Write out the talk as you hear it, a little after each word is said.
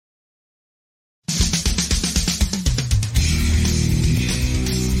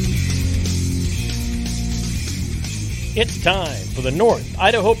It's time for the North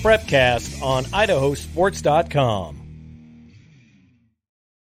Idaho Prepcast on idahosports.com.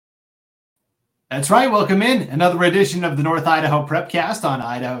 That's right. Welcome in another edition of the North Idaho Prepcast on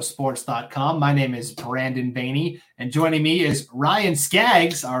idahosports.com. My name is Brandon Bainey, and joining me is Ryan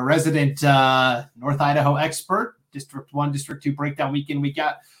Skaggs, our resident North Idaho expert, District 1, District 2 breakdown week in, week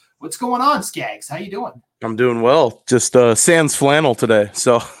out. What's going on, Skaggs? How you doing? I'm doing well. Just sans flannel today.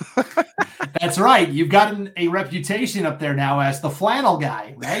 So that's right. You've gotten a reputation up there now as the flannel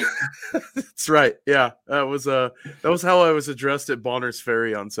guy, right? That's right. Yeah, that was how I was addressed at Bonner's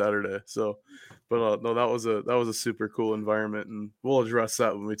Ferry on Saturday. So, but no, that was a super cool environment, and we'll address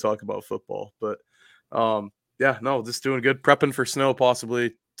that when we talk about football. But yeah, no, just doing good, prepping for snow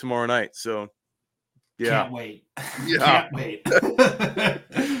possibly tomorrow night. So yeah, can't wait. Yeah, can't wait.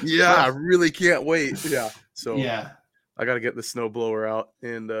 Yeah, I really can't wait. Yeah. So yeah, I got to get the snow blower out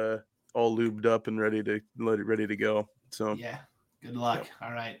and all lubed up and ready to go. So yeah, good luck. Yeah.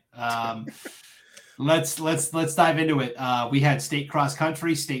 All right. Let's dive into it. We had state cross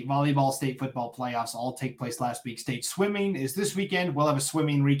country, state volleyball, state football playoffs all take place last week. State swimming is this weekend. We'll have a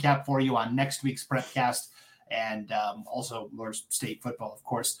swimming recap for you on next week's Prepcast, and also more state football, of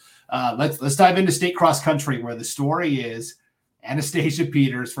course. Let's dive into state cross country, where the story is Anastasia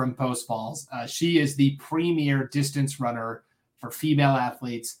Peters from Post Falls. She is the premier distance runner for female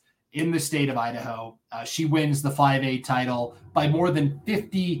athletes in the state of Idaho. She wins the 5A title by more than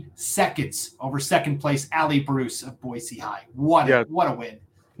 50 seconds over second place Allie Bruce of Boise High. What a win.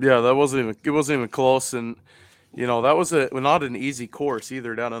 Yeah, it wasn't even close. And, you know, that was not an easy course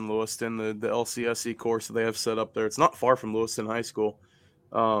either down in Lewiston, the LCSE course that they have set up there. It's not far from Lewiston High School.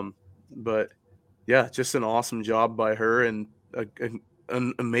 But, yeah, just an awesome job by her, and an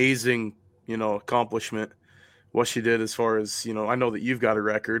amazing, accomplishment. What she did as far as, I know that you've got a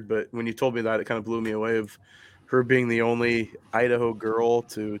record, but when you told me that, it kind of blew me away of her being the only Idaho girl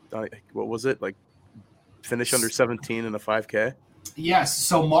to, what was it, like finish under 17 in a 5K? Yes.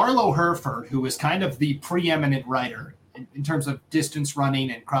 So Marlo Herford, who is kind of the preeminent rider in terms of distance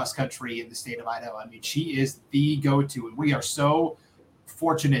running and cross country in the state of Idaho. I mean, she is the go-to, and we are so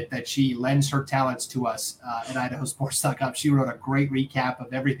fortunate that she lends her talents to us at idahosports.com. She wrote a great recap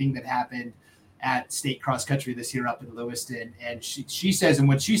of everything that happened at state cross country this year up in Lewiston. And she says, and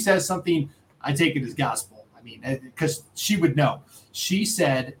when she says something, I take it as gospel. I mean, because she would know. She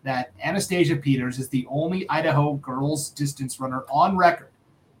said that Anastasia Peters is the only Idaho girls distance runner on record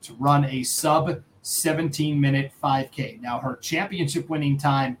to run a sub 17-minute 5K. Now, her championship winning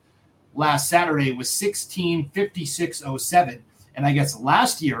time last Saturday was 16:56:07. And I guess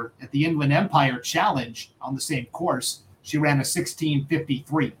last year at the Inland Empire Challenge on the same course, she ran a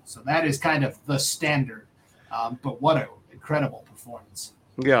 16:53. So that is kind of the standard. But what an incredible performance.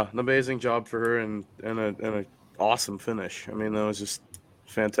 Yeah, an amazing job for her, and an awesome finish. I mean, that was just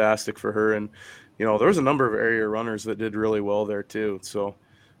fantastic for her. And, there was a number of area runners that did really well there too. So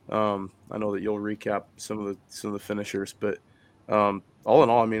I know that you'll recap some of the finishers, but all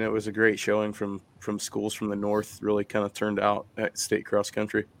in all, I mean, it was a great showing from schools from the north. Really kind of turned out at state cross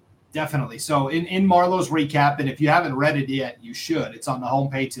country. Definitely. So in Marlo's recap, and if you haven't read it yet, you should. It's on the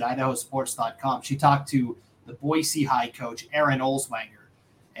homepage at idahosports.com. She talked to the Boise High coach, Aaron Olswanger.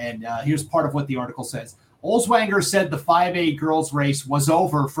 And here's part of what the article says. Olswanger said the 5A girls race was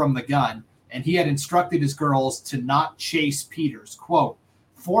over from the gun, and he had instructed his girls to not chase Peters. Quote,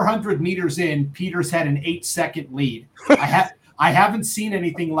 400 meters in, Peters had an 8-second lead. I haven't seen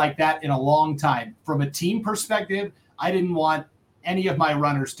anything like that in a long time. From a team perspective, I didn't want any of my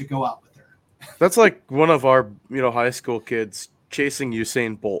runners to go out with her. That's like one of our, high school kids chasing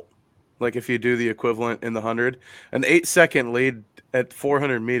Usain Bolt. Like if you do the equivalent in the 100, an 8-second lead at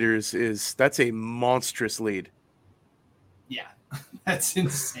 400 meters that's a monstrous lead. Yeah, that's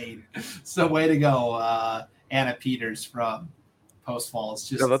insane. So way to go, Anna Peters from Post Falls.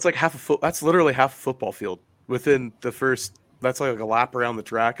 That's like that's literally half a football field within the first. That's like a lap around the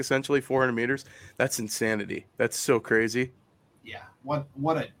track, essentially 400 meters. That's insanity. That's so crazy. Yeah,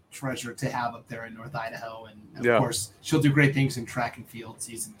 what a treasure to have up there in North Idaho, and of course she'll do great things in track and field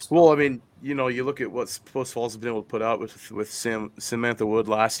season as well. Well, I mean, you look at what Post Falls have been able to put out with Samantha Wood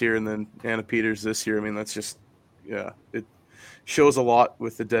last year, and then Anna Peters this year. I mean, that's just it shows a lot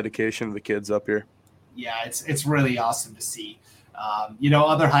with the dedication of the kids up here. Yeah, it's really awesome to see.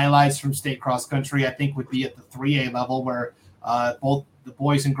 Other highlights from state cross country I think would be at the 3A level, where both the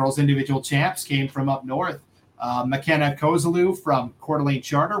boys and girls individual champs came from up north. McKenna Kozulu from Coeur d'Alene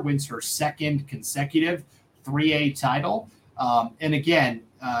Charter wins her second consecutive 3A title. And again,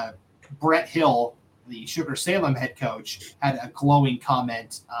 Brett Hill, the Sugar Salem head coach, had a glowing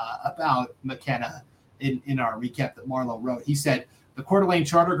comment about McKenna in our recap that Marlo wrote. He said, the Coeur d'Alene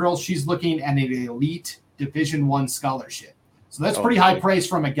Charter girls, she's looking at an elite Division I scholarship. So that's pretty high praise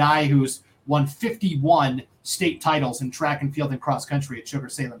from a guy who's won 51 state titles in track and field and cross country at Sugar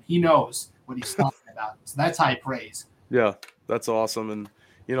Salem. He knows what he's talking about. So that's high praise. Yeah, that's awesome. And,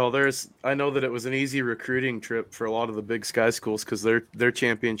 I know that it was an easy recruiting trip for a lot of the Big Sky schools because their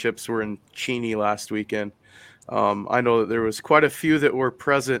championships were in Cheney last weekend. I know that there was quite a few that were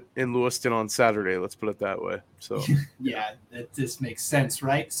present in Lewiston on Saturday. Let's put it that way. So yeah, that just makes sense,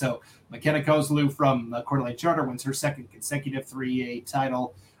 right? So McKenna Kozlu from Coeur d'Alene Charter wins her second consecutive 3A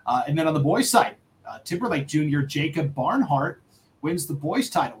title. And then on the boys' side, Timberlake junior Jacob Barnhart wins the boys'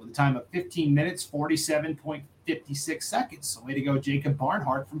 title with a time of 15 minutes, 47.56 seconds. So way to go, Jacob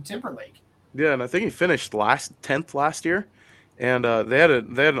Barnhart from Timberlake. Yeah, and I think he finished 10th last year. And they had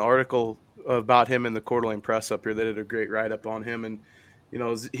an article about him in the Coeur d'Alene Press up here. They did a great write-up on him. And,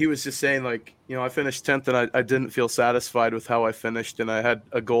 he was just saying, like, I finished 10th and I didn't feel satisfied with how I finished. And I had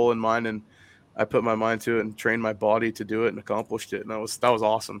a goal in mind and I put my mind to it and trained my body to do it and accomplished it. And that was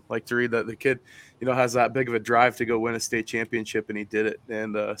awesome. Like to read that the kid, has that big of a drive to go win a state championship and he did it.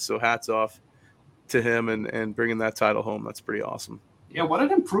 And so hats off to him and bringing that title home. That's pretty awesome. Yeah, what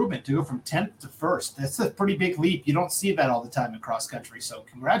an improvement to go from 10th to 1st. That's a pretty big leap. You don't see that all the time in cross country. So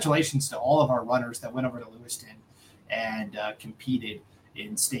congratulations to all of our runners that went over to Lewiston and competed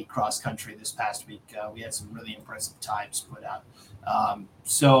in state cross country this past week. We had some really impressive times put out.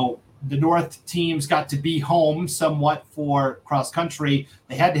 So the North teams got to be home somewhat for cross country.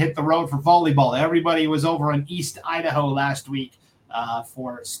 They had to hit the road for volleyball. Everybody was over in East Idaho last week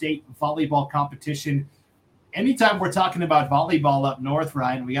for state volleyball competition. Anytime we're talking about volleyball up north,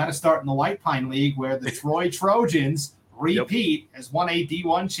 Ryan, we got to start in the White Pine League where the Troy Trojans repeat as 1A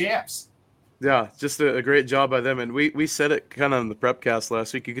D1 champs. Yeah, just a great job by them. And we said it kind of in the Prepcast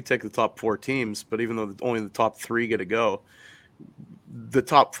last week. You could take the top 4 teams, but even though only the top 3 get to go, the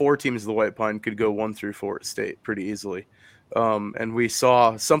top 4 teams of the White Pine could go 1 through 4 at state pretty easily. And we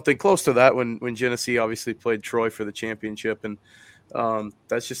saw something close to that when Genesee obviously played Troy for the championship. And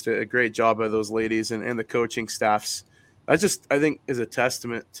that's just a great job by those ladies and the coaching staffs. I think is a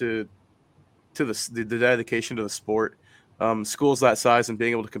testament to the dedication to the sport. Schools that size and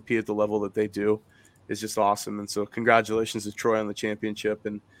being able to compete at the level that they do is just awesome. And so congratulations to Troy on the championship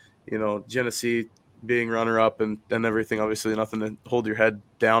and, Genesee being runner up and everything. Obviously nothing to hold your head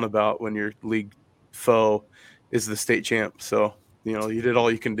down about when your league foe is the state champ. So, you did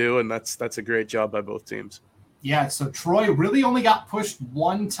all you can do, and that's a great job by both teams. Yeah, so Troy really only got pushed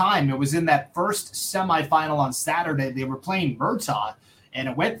one time. It was in that first semifinal on Saturday. They were playing Murtaugh, and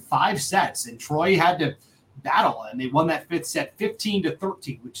it went 5 sets, and Troy had to battle, and they won that 5th set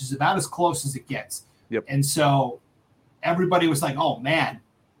 15-13, which is about as close as it gets. Yep. And so everybody was like, oh, man,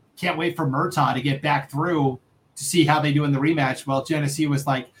 can't wait for Murtaugh to get back through to see how they do in the rematch. Well, Genesee was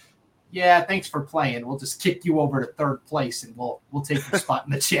like, yeah, thanks for playing. We'll just kick you over to 3rd place, and we'll take your spot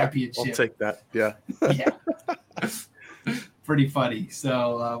in the championship. We'll take that, yeah. Yeah. Pretty funny.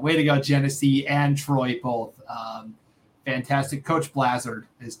 So way to go, Genesee and Troy both. Fantastic. Coach Blazard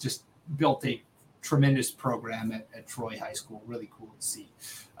has just built a tremendous program at Troy High School. Really cool to see.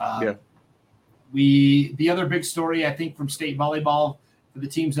 The other big story, I think, from state volleyball for the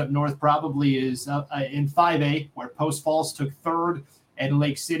teams up north probably is in 5A, where Post Falls took 3rd and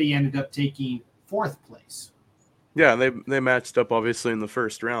Lake City ended up taking 4th place. Yeah, they matched up obviously in the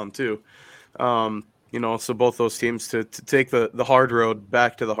first round too. So both those teams to take the hard road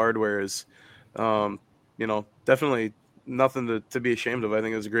back to the hardware is, definitely nothing to be ashamed of. I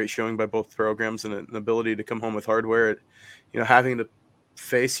think it was a great showing by both programs and an ability to come home with hardware. Having to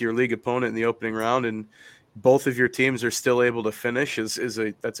face your league opponent in the opening round and both of your teams are still able to finish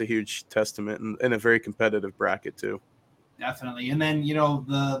that's a huge testament and a very competitive bracket too. Definitely. And then,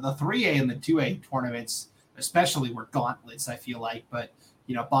 the 3A and the 2A tournaments especially were gauntlets, I feel like. But,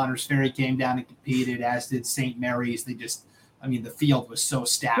 Bonners Ferry came down and competed, as did St. Mary's. The field was so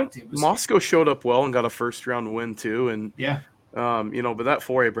stacked. Moscow showed up well and got a first-round win too. And, yeah. But that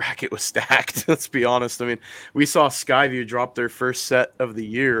 4A bracket was stacked. Let's be honest. We saw Skyview drop their first set of the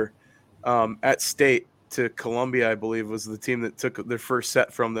year at state to Columbia, I believe, was the team that took their first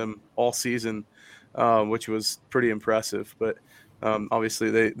set from them all season, which was pretty impressive. But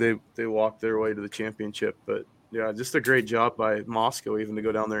obviously they walked their way to the championship. But, yeah, just a great job by Moscow even to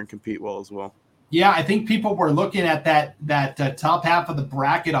go down there and compete well as well. Yeah, I think people were looking at that top half of the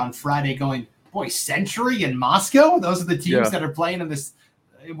bracket on Friday going, boy, Century and Moscow? Those are the teams that are playing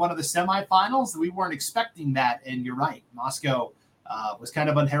in one of the semifinals. We weren't expecting that, and you're right. Moscow was kind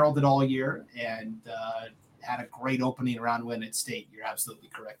of unheralded all year and had a great opening round win at state. You're absolutely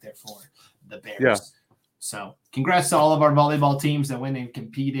correct there for the Bears. So congrats to all of our volleyball teams that went and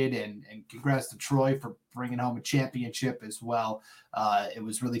competed, and congrats to Troy for bringing home a championship as well. It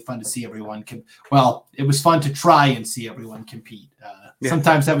was really fun to see everyone. It was fun to try and see everyone compete.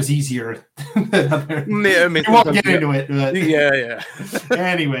 Sometimes that was easier than other. Yeah, I mean, we won't get into it. But yeah.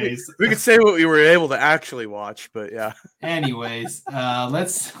 Anyways, we could say what we were able to actually watch, but yeah. Anyways,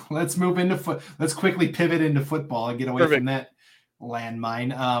 let's move into let's quickly pivot into football and get away from that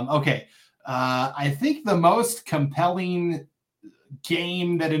landmine. Okay. I think the most compelling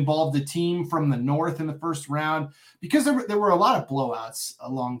game that involved a team from the North in the first round, because there were a lot of blowouts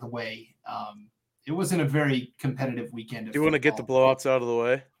along the way. It wasn't a very competitive weekend. Do you want to get the blowouts out of the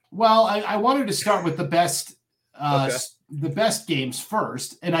way? Well, I wanted to start with the best games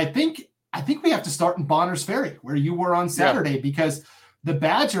first, and I think we have to start in Bonners Ferry, where you were on Saturday, because the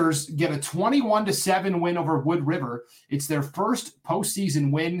Badgers get a 21-7 win over Wood River. It's their first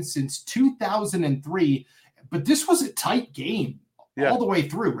postseason win since 2003, but this was a tight game all the way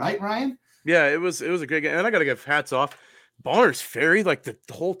through, right, Ryan? Yeah, it was a great game, and I got to give hats off. Bonners Ferry, like the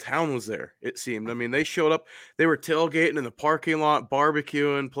whole town was there, it seemed. I mean, they showed up, they were tailgating in the parking lot,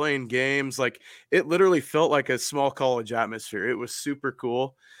 barbecuing, playing games. Like, it literally felt like a small college atmosphere. It was super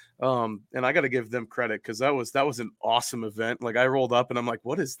cool. And I got to give them credit, because that was an awesome event. Like, I rolled up and I'm like,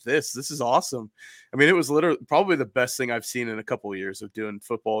 what is this? This is awesome. I mean, it was literally probably the best thing I've seen in a couple of years of doing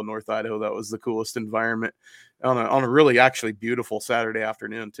football in North Idaho. That was the coolest environment on a really actually beautiful Saturday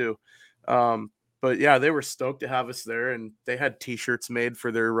afternoon too. But yeah, they were stoked to have us there, and they had t-shirts made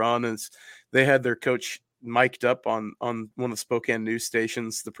for their run, and they had their coach mic'd up on one of the Spokane news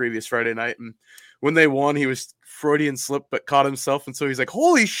stations the previous Friday night. And when they won, he was Freudian slip, but caught himself. And so he's like,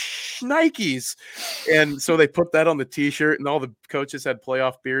 holy Schnikes. And so they put that on the t-shirt, and all the coaches had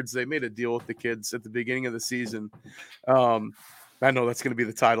playoff beards. They made a deal with the kids at the beginning of the season. I know that's going to be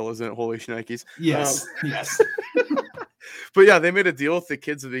the title, isn't it? Holy Schnikes. Yes. Yes. But yeah, they made a deal with the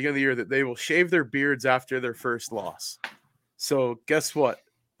kids at the beginning of the year that they will shave their beards after their first loss. So guess what?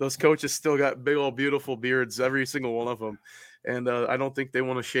 Those coaches still got big old beautiful beards, every single one of them. And I don't think they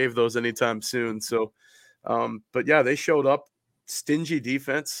want to shave those anytime soon. So, but yeah, they showed up. Stingy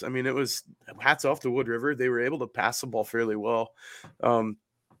defense. I mean, it was hats off to Wood River. They were able to pass the ball fairly well.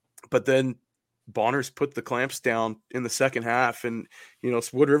 But then Bonners put the clamps down in the second half. And,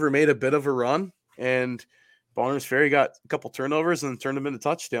 Wood River made a bit of a run. And Bonners Ferry got a couple turnovers and turned them into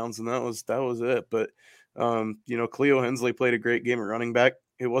touchdowns, and that was it. But Cleo Hensley played a great game at running back.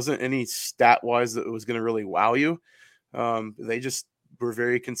 It wasn't any stat wise that was going to really wow you. They just were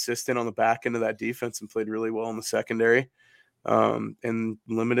very consistent on the back end of that defense and played really well in the secondary, and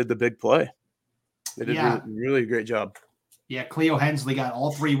limited the big play. They did really great job. Yeah, Cleo Hensley got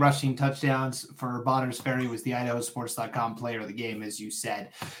all 3 rushing touchdowns for Bonners Ferry, was the IdahoSports.com player of the game, as you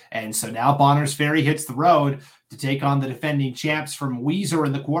said. And so now Bonners Ferry hits the road to take on the defending champs from Weiser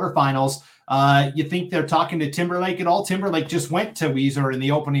in the quarterfinals. You think they're talking to Timberlake at all? Timberlake just went to Weiser in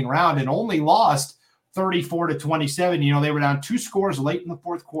the opening round and only lost 34-27. They were down 2 scores late in the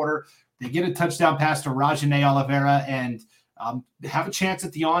fourth quarter. They get a touchdown pass to Rajane Oliveira and have a chance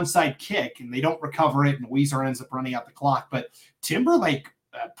at the onside kick, and they don't recover it, and Weiser ends up running out the clock. But Timberlake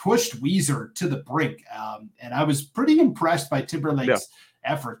pushed Weiser to the brink, and I was pretty impressed by Timberlake's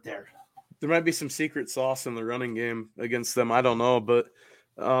effort there. There might be some secret sauce in the running game against them. I don't know, but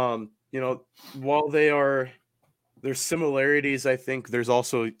while there's similarities, I think there's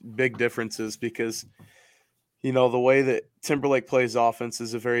also big differences, because the way that Timberlake plays offense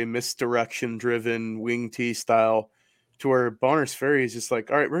is a very misdirection-driven wing T style, to where Bonners Ferry is just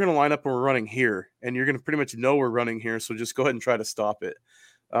like, all right, we're going to line up and we're running here, and you're going to pretty much know we're running here, so just go ahead and try to stop it.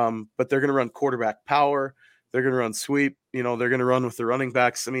 But they're going to run quarterback power. They're going to run sweep. They're going to run with the running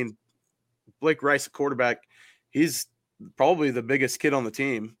backs. I mean, Blake Rice, quarterback, he's probably the biggest kid on the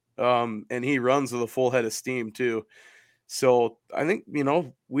team, and he runs with a full head of steam too. So I think,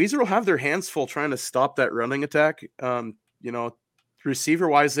 Weiser will have their hands full trying to stop that running attack.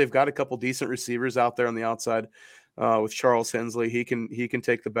 Receiver-wise, they've got a couple decent receivers out there on the outside. With Charles Hensley, he can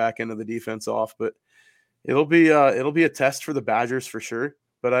take the back end of the defense off, but it'll be a test for the Badgers for sure.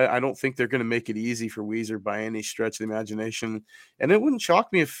 But I don't think they're going to make it easy for Weiser by any stretch of the imagination. And it wouldn't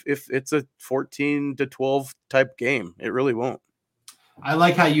shock me if it's a 14-12 type game. It really won't. I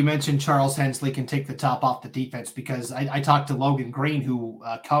like how you mentioned Charles Hensley can take the top off the defense, because I talked to Logan Green, who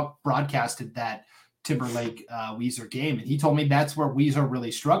broadcasted that Timberlake Weezer game. And he told me that's where Weezer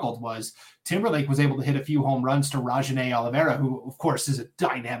really struggled was Timberlake was able to hit a few home runs to Rajane Oliveira, who of course is a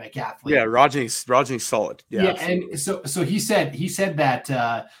dynamic athlete. Yeah, Rajane's solid. Yeah, and so he said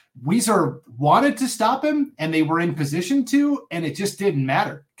that Weezer wanted to stop him and they were in position to, and it just didn't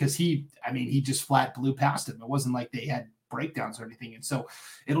matter because he just flat blew past him. It wasn't like they had breakdowns or anything. And so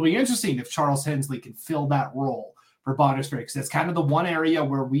it'll be interesting if Charles Hensley can fill that role for Bonners Ferry, because that's kind of the one area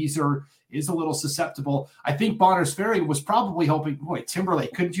where Weezer is a little susceptible. I think Bonners Ferry was probably hoping, boy,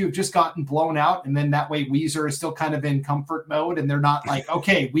 Timberlake, couldn't you have just gotten blown out? And then that way Weezer is still kind of in comfort mode and they're not like,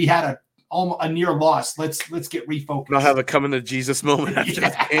 okay, we had a near loss. Let's get refocused. Not have a coming to Jesus moment after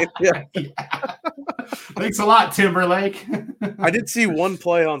that game. Yeah. Thanks a lot, Timberlake. I did see one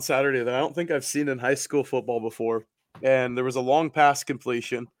play on Saturday that I don't think I've seen in high school football before. And there was a long pass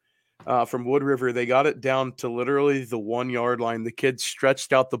completion from Wood River. They got it down to literally the 1 yard line. The kid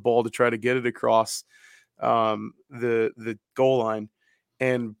stretched out the ball to try to get it across the goal line.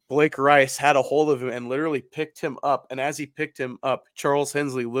 And Blake Rice had a hold of him and literally picked him up. And as he picked him up, Charles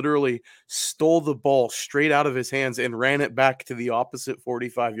Hensley literally stole the ball straight out of his hands and ran it back to the opposite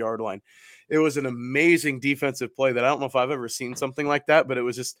 45-yard line. It was an amazing defensive play that I don't know if I've ever seen something like that, but it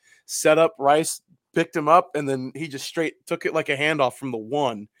was just set up. Rice picked him up, and then he just straight took it like a handoff from the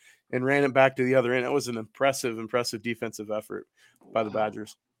one and ran it back to the other end. It was an impressive defensive effort by the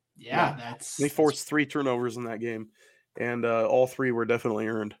Badgers. Yeah, they forced 3 turnovers in that game, and all 3 were definitely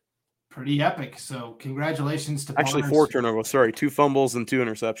earned. Pretty epic. So congratulations to actually Bonners. 4 turnovers. Sorry, 2 fumbles and 2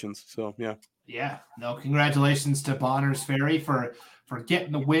 interceptions. So yeah. No, congratulations to Bonners Ferry for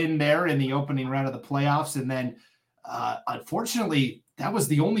getting the win there in the opening round of the playoffs, and then unfortunately, that was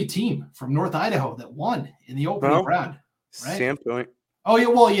the only team from North Idaho that won in the opening round. Right? Sandpoint. Oh, yeah.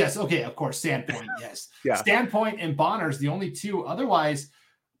 Well, yes. Okay. Of course. Sandpoint. Yes. Yeah. Sandpoint and Bonners, the only 2. Otherwise,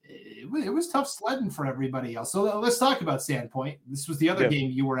 it was tough sledding for everybody else. So let's talk about Sandpoint. This was the other game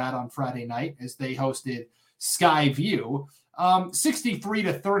you were at on Friday night as they hosted Skyview.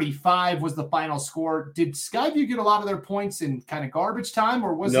 63-35 was the final score. Did Skyview get a lot of their points in kind of garbage time,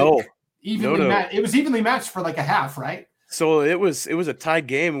 or was it evenly matched? It was evenly matched for like a half, right? So it was a tied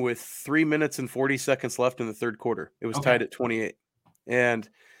game with 3 minutes and 40 seconds left in the third quarter. It was tied at 28. And,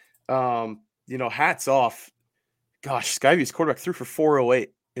 hats off. Gosh, Skyview's quarterback threw for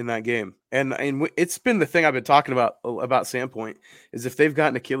 408 in that game. And it's been the thing I've been talking about Sandpoint is if they've got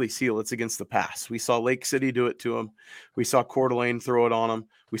an Achilles heel, it's against the pass. We saw Lake City do it to them. We saw Coeur d'Alene throw it on them.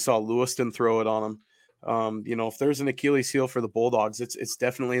 We saw Lewiston throw it on them. If there's an Achilles heel for the Bulldogs, it's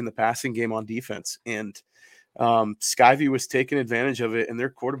definitely in the passing game on defense. And Skyview was taking advantage of it, and their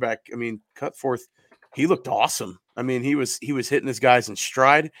quarterback, Cutforth, he looked awesome. He was hitting his guys in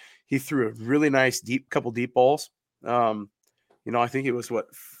stride. He threw a really nice couple deep balls. I think it was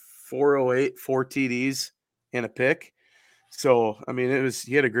 408, 4 TDs and a pick. So,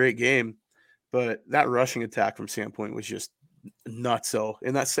 he had a great game, but that rushing attack from Sandpoint was just nutso.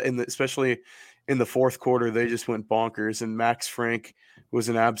 And especially in the fourth quarter, they just went bonkers. And Max Frank was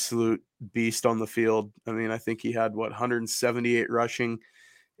an absolute beast on the field. I think he had 178 rushing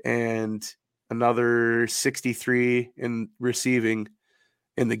and another 63 in receiving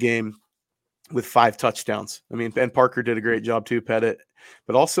in the game with 5 touchdowns. And Parker did a great job too, Pettit.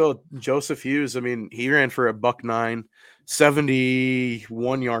 But also Joseph Hughes, he ran for $109,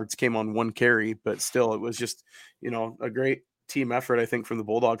 71 yards came on 1 carry, but still it was just, a great team effort, I think, from the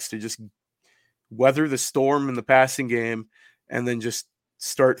Bulldogs to just weather the storm in the passing game and then just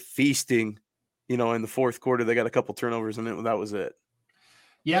start feasting, in the fourth quarter. They got a couple turnovers and that was it.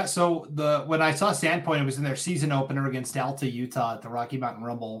 Yeah, so when I saw Sandpoint, it was in their season opener against Alta, Utah at the Rocky Mountain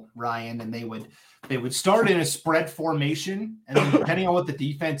Rumble, Ryan, and they would start in a spread formation, and then depending on what the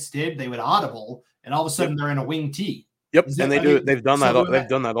defense did, they would audible, and all of a sudden they're in a wing tee. Yep, and they've done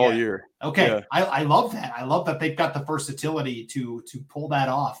that all year. Okay, yeah. I love that. I love that they've got the versatility to pull that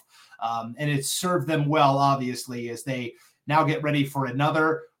off, and it's served them well, obviously, as they now get ready for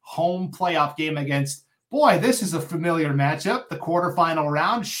another home playoff game against. Boy, this is a familiar matchup. The quarterfinal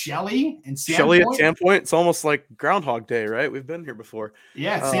round, Shelley and Sandpoint. Shelley at Sandpoint. It's almost like Groundhog Day, right? We've been here before.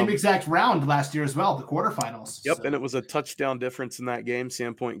 Yeah, same exact round last year as well, the quarterfinals. Yep, and it was a touchdown difference in that game.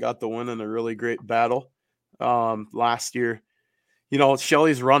 Sandpoint got the win in a really great battle last year.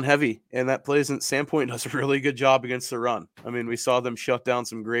 Shelley's run heavy, and that Sandpoint does a really good job against the run. We saw them shut down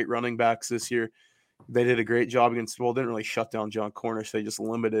some great running backs this year. They did a great job didn't really shut down John Cornish. They just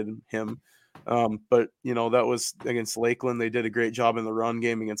limited him. But that was against Lakeland. They did a great job in the run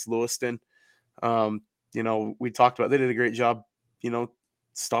game against Lewiston. We talked about, they did a great job,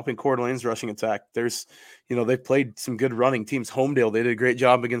 stopping Coeur d'Alene's rushing attack. There's, they've played some good running teams. Homedale, they did a great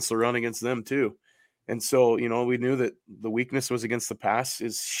job against the run against them too. And so, we knew that the weakness was against the pass.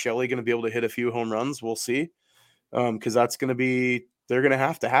 Is Shelley going to be able to hit a few home runs? We'll see. Because that's going to be – they're going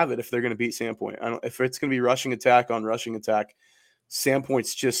to have it if they're going to beat Sandpoint. If it's going to be rushing attack on rushing attack,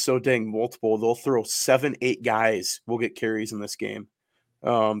 Sandpoint's just so dang multiple. They'll throw 7-8 guys will get carries in this game.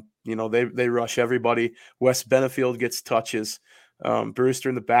 They rush everybody. Wes Benefield gets touches. Brewster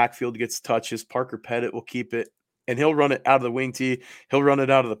in the backfield gets touches. Parker Pettit will keep it. And he'll run it out of the wing tee. He'll run it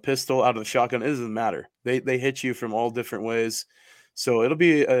out of the pistol, out of the shotgun. It doesn't matter. They hit you from all different ways. So it'll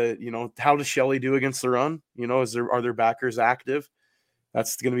be, how does Shelley do against the run? Are their backers active?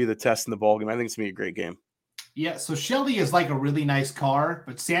 That's going to be the test in the ballgame. I think it's going to be a great game. Yeah, so Shelley is like a really nice car,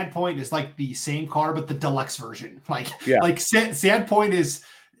 but Sandpoint is like the same car, but the deluxe version. Sandpoint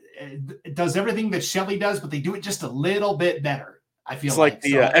does everything that Shelley does, but they do it just a little bit better. I feel it's like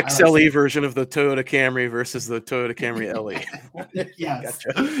the XLE version of the Toyota Camry versus the Toyota Camry LE. Yes.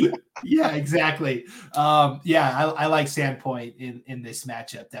 Gotcha. Yeah, exactly. I like Sandpoint in this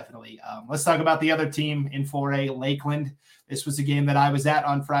matchup, definitely. Let's talk about the other team in 4A, Lakeland. This was a game that I was at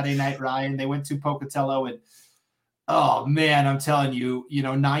on Friday night, Ryan. They went to Pocatello, and oh man, I'm telling you,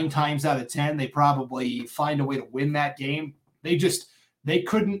 9 times out of 10, they probably find a way to win that game. They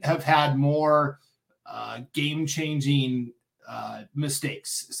couldn't have had more game-changing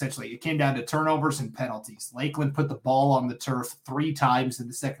mistakes. Essentially, it came down to turnovers and penalties. Lakeland put the ball on the turf 3 times in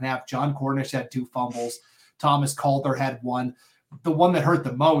the second half. John Cornish had 2 fumbles. Thomas Calder had 1. The one that hurt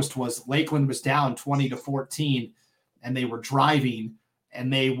the most was Lakeland was down 20-14, and they were driving,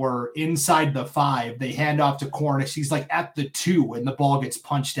 and they were inside the 5. They hand off to Cornish. He's like at the 2, and the ball gets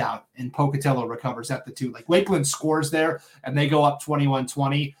punched out, and Pocatello recovers at the 2. Like Lakeland scores there, and they go up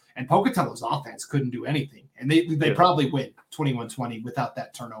 21-20, and Pocatello's offense couldn't do anything. And they probably win 21-20 without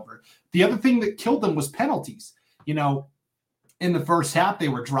that turnover. The other thing that killed them was penalties. In the first half, they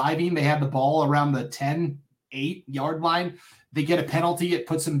were driving. They had the ball around the 10-8 yard line. They get a penalty. It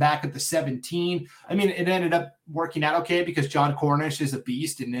puts them back at the 17. I mean, it ended up working out okay because John Cornish is a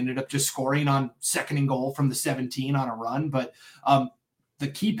beast and ended up just scoring on 2nd and goal from the 17 on a run. But the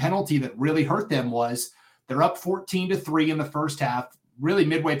key penalty that really hurt them was they're up 14-3 in the first half, really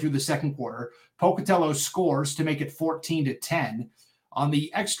midway through the second quarter. Pocatello scores to make it 14-10. On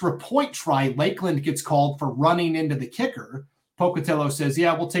the extra point try, Lakeland gets called for running into the kicker. Pocatello says,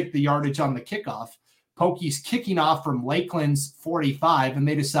 yeah, we'll take the yardage on the kickoff. Pokey's kicking off from Lakeland's 45, and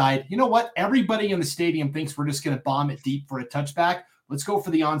they decide, you know what? Everybody in the stadium thinks we're just going to bomb it deep for a touchback. Let's go for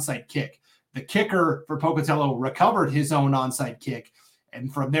the onside kick. The kicker for Pocatello recovered his own onside kick,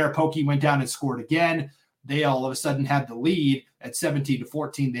 and from there, Pokey went down and scored again. They all of a sudden had the lead at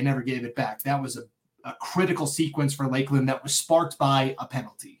 17-14. They never gave it back. That was a critical sequence for Lakeland that was sparked by a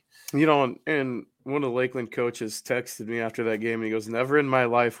penalty. And one of the Lakeland coaches texted me after that game, and he goes, never in my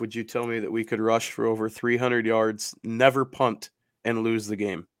life would you tell me that we could rush for over 300 yards, never punt, and lose the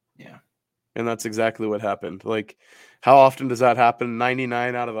game. Yeah. And that's exactly what happened. Like, how often does that happen?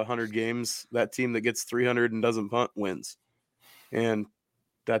 99 out of 100 games, that team that gets 300 and doesn't punt wins. And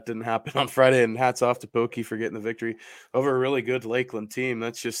that didn't happen on Friday, and hats off to Pokey for getting the victory over a really good Lakeland team.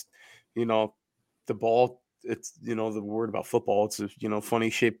 That's just, the ball, it's, the word about football, it's a,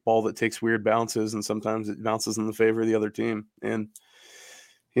 funny shaped ball that takes weird bounces, and sometimes it bounces in the favor of the other team. And,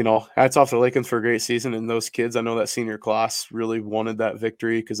 hats off to Lakeland for a great season. And those kids, I know that senior class really wanted that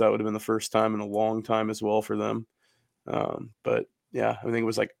victory because that would have been the first time in a long time as well for them. But yeah, I think it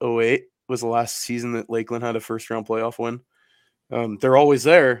was like 2008 was the last season that Lakeland had a first round playoff win. They're always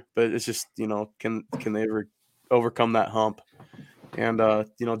there, but it's just, can they ever overcome that hump? And,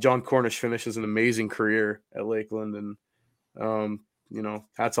 John Cornish finishes an amazing career at Lakeland, and,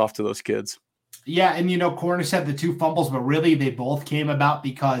 hats off to those kids. Yeah, and, Cornish had the 2 fumbles, but really they both came about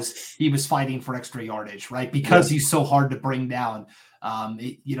because he was fighting for extra yardage, right? Because he's so hard to bring down.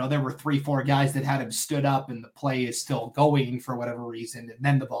 There were 3-4 guys that had him stood up, and the play is still going for whatever reason, and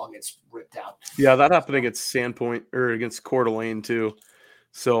then the ball gets ripped out. Yeah, that happened against Sandpoint or against Coeur d'Alene too.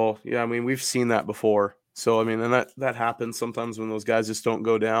 So yeah, I mean, we've seen that before. So I mean, and that happens sometimes when those guys just don't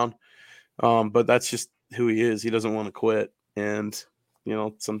go down. But that's just who he is. He doesn't want to quit, and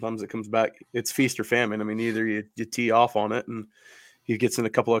sometimes it comes back. It's feast or famine. I mean, either you tee off on it and he gets in a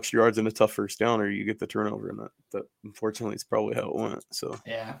couple extra yards and a tough first down, or you get the turnover, and that unfortunately it's probably how it went. So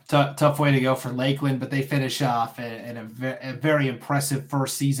yeah, tough way to go for Lakeland, but they finish off in a very impressive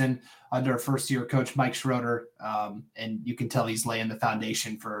first season under first-year coach Mike Schroeder, and you can tell he's laying the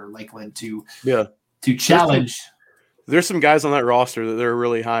foundation for Lakeland to challenge. There's some guys on that roster that they're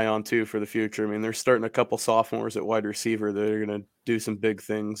really high on too for the future. I mean, they're starting a couple sophomores at wide receiver that are going to do some big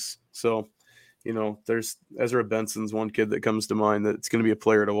things. So. There's Ezra Benson's one kid that comes to mind that it's going to be a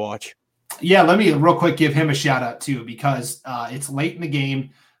player to watch. Yeah, let me real quick give him a shout out too, because it's late in the game.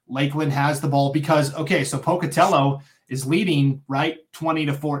 Lakeland has the ball because, okay, so Pocatello is leading, right,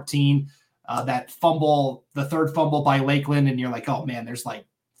 20-14. That fumble, the third fumble by Lakeland, and you're like, oh man, there's like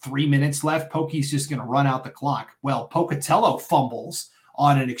 3 minutes left. Pokey's just going to run out the clock. Well, Pocatello fumbles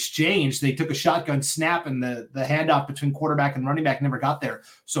on an exchange. They took a shotgun snap, and the handoff between quarterback and running back never got there.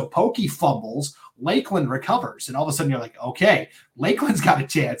 So Pokey fumbles, Lakeland recovers, and all of a sudden you're like, okay, Lakeland's got a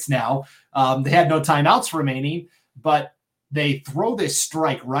chance now. They had no timeouts remaining, but they throw this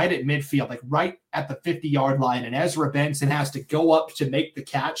strike right at midfield, like right at the 50-yard line, and Ezra Benson has to go up to make the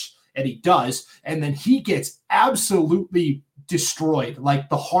catch, and he does, and then he gets absolutely destroyed, like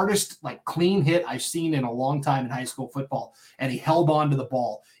the hardest, like clean hit I've seen in a long time in high school football, and he held on to the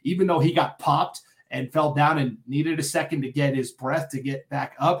ball, even though he got popped and fell down and needed a second to get his breath to get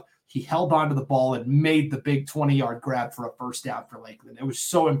back up. He held on to the ball and made the big 20-yard grab for a first down for Lakeland. It was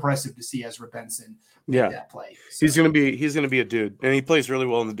so impressive to see Ezra Benson make that play. So, he's gonna be a dude, and he plays really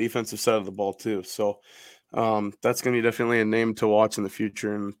well on the defensive side of the ball too. So that's gonna be definitely a name to watch in the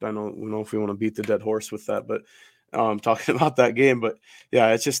future. And I don't know if we want to beat the dead horse with that, but talking about that game. But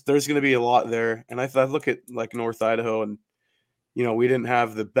yeah, it's just there's gonna be a lot there. And I look at like North Idaho, and we didn't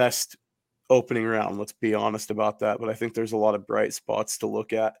have the best opening round. Let's be honest about that. But I think there's a lot of bright spots to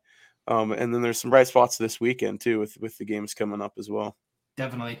look at. And then there's some bright spots this weekend too, with the games coming up as well.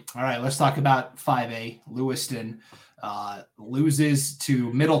 Definitely. All right, let's talk about 5A. Lewiston loses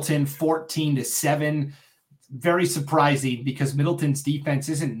to Middleton 14-7. Very surprising because Middleton's defense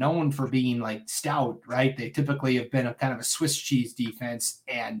isn't known for being like stout, right? They typically have been a kind of a Swiss cheese defense,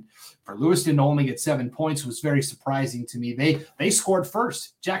 and for Lewiston to only get 7 points was very surprising to me. They scored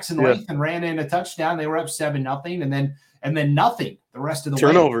first. Jackson Lathan ran in a touchdown. They were up 7-0, and then nothing the rest of the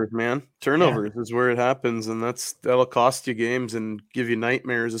turnovers, man. Turnovers is where it happens, and that'll cost you games and give you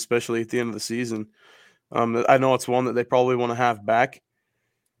nightmares, especially at the end of the season. I know it's one that they probably want to have back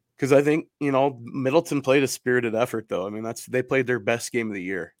because I think Middleton played a spirited effort, though. I mean, they played their best game of the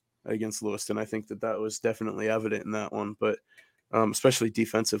year against Lewiston. I think that was definitely evident in that one, but especially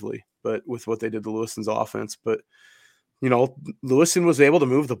defensively. But with what they did to Lewiston's offense, but. Lewiston was able to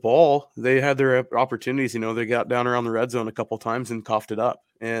move the ball. They had their opportunities. They got down around the red zone a couple times and coughed it up.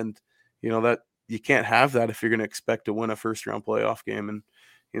 And, that you can't have that if you're going to expect to win a first-round playoff game. And,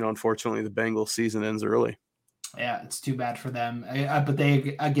 unfortunately, the Bengals season ends early. Yeah, it's too bad for them. But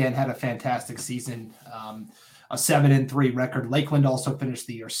they, again, had a fantastic season, a 7-3 record. Lakeland also finished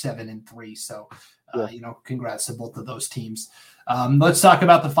the year 7-3. So, congrats to both of those teams. Let's talk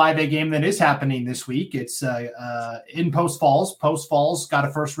about the 5A game that is happening this week. It's in Post Falls. Post Falls got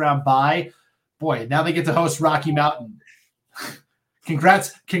a first-round bye. Boy, now they get to host Rocky Mountain.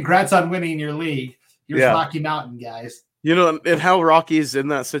 Congrats on winning your league. Here's Rocky Mountain, guys. And how Rocky's in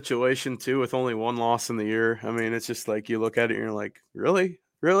that situation, too, with only one loss in the year. I mean, it's just like you look at it and you're like, really?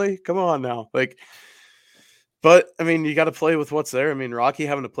 Really? Come on now. But, I mean, you got to play with what's there. I mean, Rocky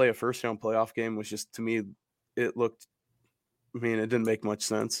having to play a first-round playoff game was just, to me, it didn't make much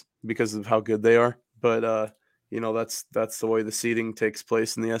sense because of how good they are. But, that's the way the seeding takes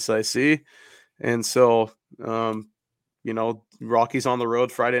place in the SIC. And so, Rocky's on the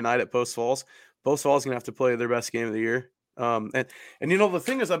road Friday night at Post Falls. Post Falls is going to have to play their best game of the year. And the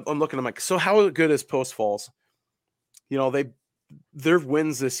thing is, I'm looking at so how good is Post Falls? Their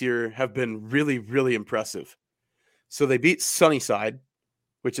wins this year have been really, really impressive. So they beat Sunnyside,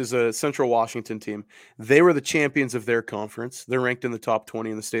 which is a Central Washington team. They were the champions of their conference. They're ranked in the top 20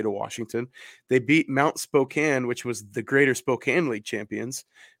 in the state of Washington. They beat Mount Spokane, which was the Greater Spokane League champions,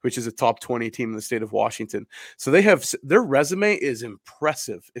 which is a top 20 team in the state of Washington. So their resume is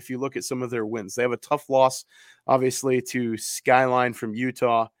impressive if you look at some of their wins. They have a tough loss, obviously, to Skyline from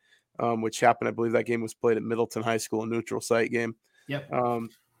Utah, which happened, I believe that game was played at Middleton High School, a neutral site game. Yep.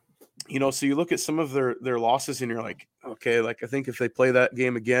 So you look at some of their losses and you're like, okay, I think if they play that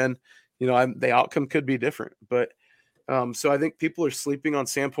game again, the outcome could be different. But so I think people are sleeping on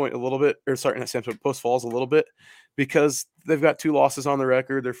Sandpoint a little bit, or sorry, not Sandpoint, Post Falls a little bit, because they've got 2 losses on the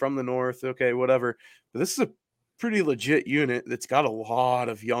record. They're from the north. Okay, whatever. But this is a pretty legit unit that's got a lot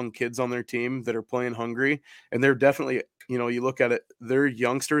of young kids on their team that are playing hungry. And they're definitely, you look at it, their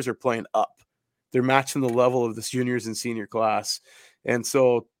youngsters are playing up. They're matching the level of this juniors and senior class. And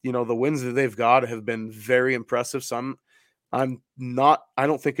so, the wins that they've got have been very impressive. So I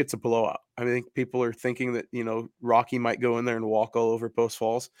don't think it's a blowout. I think people are thinking that, Rocky might go in there and walk all over Post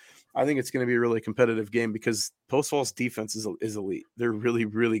Falls. I think it's going to be a really competitive game because Post Falls defense is elite. They're really,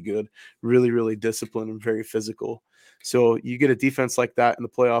 really good, really, really disciplined and very physical. So you get a defense like that in the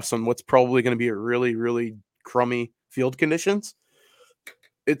playoffs on what's probably going to be a really, really crummy field conditions.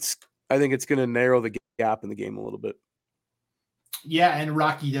 I think it's going to narrow the gap in the game a little bit. Yeah, and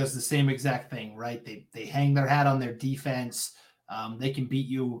Rocky does the same exact thing, right? They hang their hat on their defense. They can beat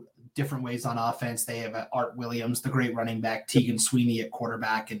you different ways on offense. They have Art Williams, the great running back, Tegan Sweeney at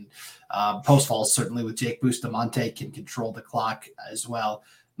quarterback, and Post Falls certainly with Jake Bustamante can control the clock as well.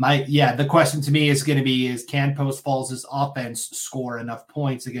 The question to me is going to be can Post Falls' offense score enough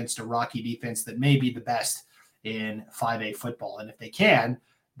points against a Rocky defense that may be the best in 5A football? And if they can,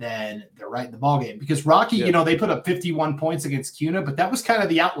 then they're right in the ballgame. Because Rocky, they put up 51 points against CUNA, but that was kind of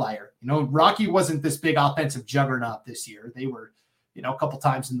the outlier. Rocky wasn't this big offensive juggernaut this year. They were, a couple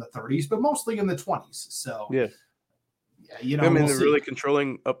times in the 30s, but mostly in the 20s. So, they're really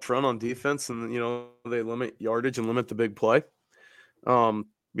controlling up front on defense, and, they limit yardage and limit the big play.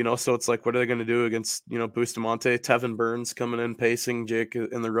 So it's like, what are they going to do against, Bustamante, Tevin Burns coming in, pacing Jake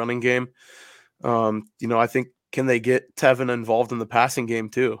in the running game? I think, can they get Tevin involved in the passing game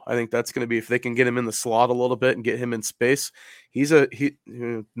too? I think that's going to be, if they can get him in the slot a little bit and get him in space,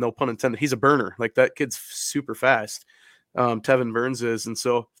 no pun intended, he's a burner. Like, that kid's super fast. Tevin Burns is. And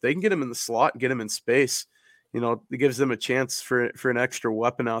so if they can get him in the slot, get him in space, it gives them a chance for an extra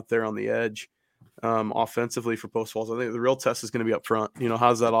weapon out there on the edge. Offensively for Post Falls, I think the real test is going to be up front.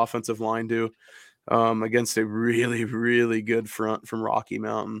 How's that offensive line do against a really, really good front from Rocky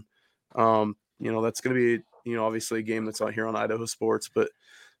Mountain? That's going to be, obviously a game that's out here on Idaho Sports, but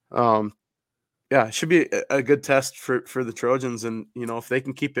it should be a good test for the Trojans. And, if they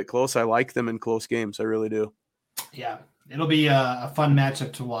can keep it close, I like them in close games. I really do. Yeah, it'll be a fun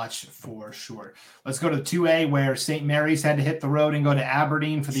matchup to watch for sure. Let's go to 2A, where St. Mary's had to hit the road and go to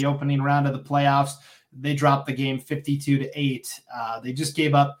Aberdeen for the opening round of the playoffs. They dropped the game 52-8. They just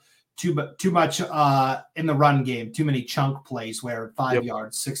gave up too much in the run game, too many chunk plays where 5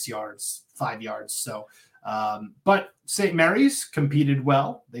 yards, 6 yards, 5 yards. So, but St. Mary's competed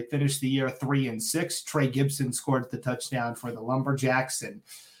well. They finished the year 3-6. Trey Gibson scored the touchdown for the Lumberjacks, and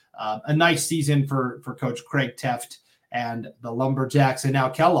a nice season for Coach Craig Teft and the Lumberjacks. And now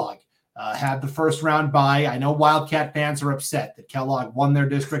Kellogg had the first round bye. I know Wildcat fans are upset that Kellogg won their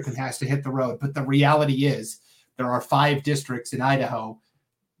district and has to hit the road, but the reality is there are 5 districts in Idaho.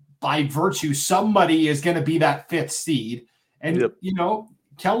 By virtue, somebody is going to be that 5th seed. And,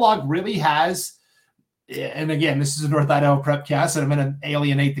 Kellogg really has, and again, this is a North Idaho Prepcast, and I'm going to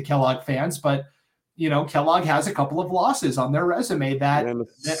alienate the Kellogg fans, but, Kellogg has a couple of losses on their resume that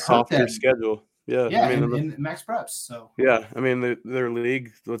hurt them. Schedule. Yeah, in Max Preps. So their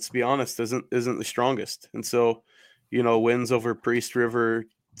league, let's be honest, isn't the strongest, and so wins over Priest River,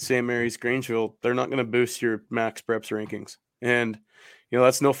 St. Mary's, Grangeville, they're not going to boost your Max Preps rankings, and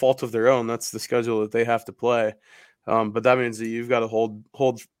that's no fault of their own. That's the schedule that they have to play, but that means that you've got to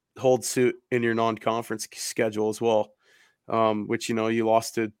hold suit in your non-conference schedule as well. Which you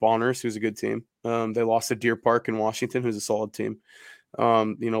lost to Bonners, who's a good team. They lost to Deer Park in Washington, who's a solid team.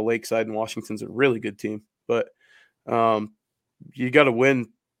 Lakeside in Washington's a really good team, but you got to win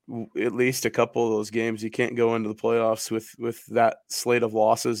at least a couple of those games. You can't go into the playoffs with that slate of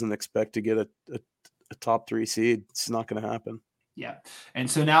losses and expect to get a top 3 seed. It's not going to happen. Yeah,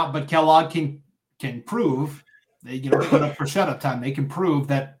 and so now, but Kellogg can prove they put up for shutout time. They can prove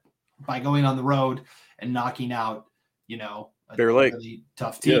that by going on the road and knocking out a Bear Lake, really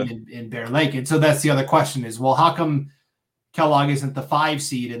tough team in Bear Lake. And so that's the other question is, well, how come Kellogg isn't the 5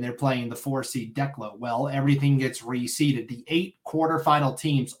 seed and they're playing the 4 seed Declo? Well, everything gets reseeded. The 8 quarterfinal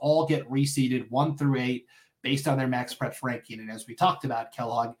teams all get reseeded 1 through 8 based on their Max Preps ranking. And as we talked about,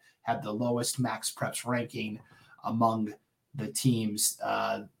 Kellogg had the lowest Max Preps ranking among the teams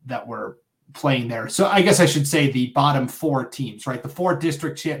that were playing there. So I guess I should say the bottom 4 teams, right?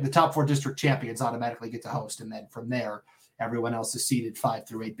 The top 4 district champions automatically get to host. And then from there, everyone else is seeded 5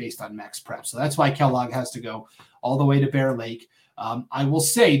 through 8 based on Max Prep. So that's why Kellogg has to go all the way to Bear Lake. I will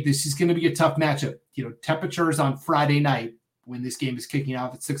say this is going to be a tough matchup. Temperatures on Friday night when this game is kicking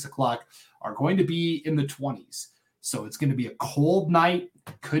off at 6:00 are going to be in the 20s. So it's going to be a cold night,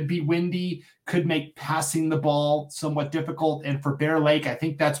 could be windy, could make passing the ball somewhat difficult. And for Bear Lake, I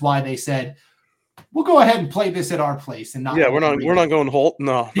think that's why they said, we'll go ahead and play this at our place and not. Yeah, we're not going to Holt.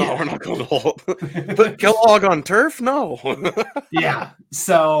 No, we're not going to Holt. But Kellogg on turf? No. Yeah.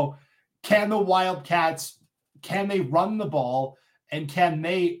 So can the Wildcats, can they run the ball? And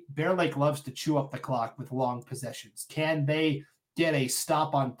Bear Lake loves to chew up the clock with long possessions. Can they get a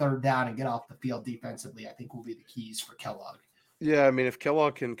stop on 3rd down and get off the field defensively? I think will be the keys for Kellogg. Yeah, if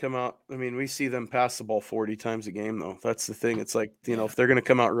Kellogg can come out, we see them pass the ball 40 times a game, though. That's the thing. It's like, if they're going to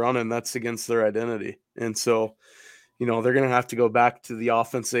come out running, that's against their identity. And so, they're going to have to go back to the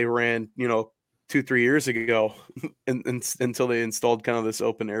offense they ran, 2-3 years ago, and until they installed kind of this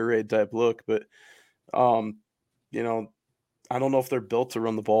open air raid type look. But you know, I don't know if they're built to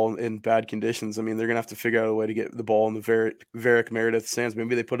run the ball in bad conditions. I mean, they're gonna have to figure out a way to get the ball in the Varick Meredith hands.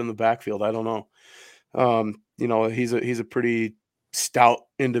 Maybe they put in the backfield. I don't know. You know, he's a pretty stout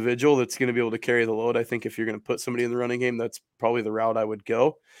individual that's going to be able to carry the load. I think if you're going to put somebody in the running game, that's probably the route I would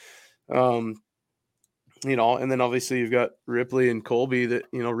go. You know, and then obviously you've got Ripley and Colby that,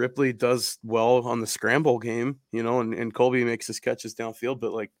 you know, Ripley does well on the scramble game, you know, and Colby makes his catches downfield,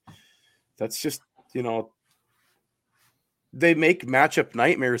 but like, that's just, you know, they make matchup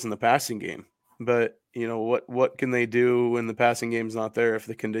nightmares in the passing game, but you know, what can they do when the passing game's not there if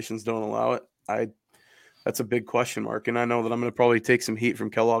the conditions don't allow it? That's a big question mark. And I know that I'm going to probably take some heat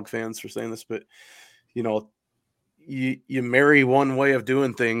from Kellogg fans for saying this, but you know, you marry one way of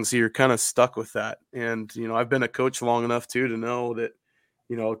doing things, you're kind of stuck with that. And, you know, I've been a coach long enough too, to know that,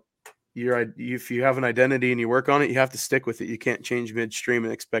 you know, if you have an identity and you work on it, you have to stick with it. You can't change midstream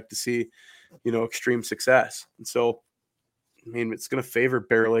and expect to see, you know, extreme success. And so, I mean, it's going to favor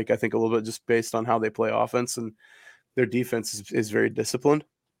Bear Lake, I think, a little bit just based on how they play offense, and their defense is very disciplined.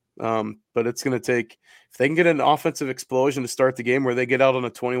 But it's going to take, if they can get an offensive explosion to start the game where they get out on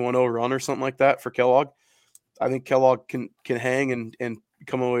a 21-0 run or something like that for Kellogg, I think Kellogg can hang and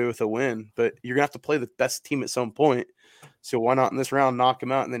come away with a win. But you're going to have to play the best team at some point. So why not in this round knock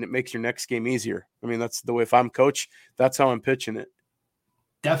them out, and then it makes your next game easier? I mean, that's the way, if I'm coach, that's how I'm pitching it.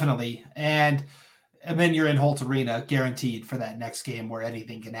 Definitely. And then you're in Holt Arena guaranteed for that next game where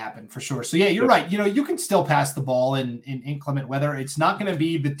anything can happen for sure. So yeah, you're right. You know, you can still pass the ball in inclement weather. It's not going to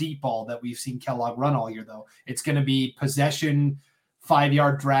be the deep ball that we've seen Kellogg run all year, though. It's going to be possession,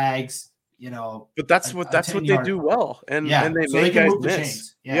 5-yard drags, you know. But that's what they do well. And they make guys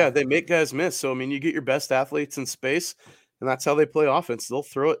miss. Yeah, they make guys miss. So I mean, you get your best athletes in space, and that's how they play offense. They'll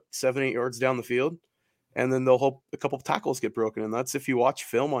throw it 7-8 yards down the field, and then they'll hope a couple of tackles get broken. And that's, if you watch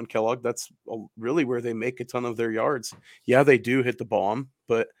film on Kellogg, that's really where they make a ton of their yards. Yeah, they do hit the bomb,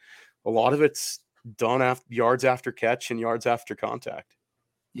 but a lot of it's done after yards after catch and yards after contact.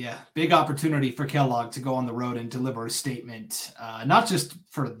 Yeah, big opportunity for Kellogg to go on the road and deliver a statement, not just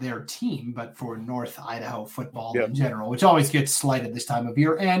for their team, but for North Idaho football in general, which always gets slighted this time of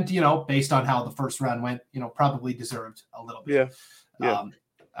year. And, you know, based on how the first round went, you know, probably deserved a little bit. Yeah.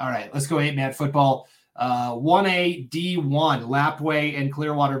 All right, let's go 8-man football. 1A D1, Lapway and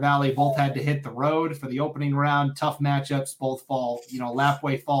Clearwater Valley both had to hit the road for the opening round. Tough matchups, both fall. You know,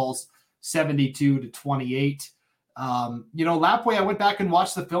 Lapway falls 72-28. You know, Lapway, I went back and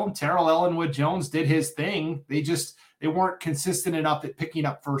watched the film. Terrell Ellenwood Jones did his thing. They weren't consistent enough at picking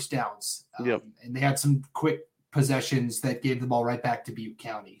up first downs. And they had some quick possessions that gave the ball right back to Butte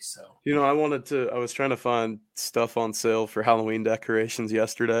County. So, you know, I was trying to find stuff on sale for Halloween decorations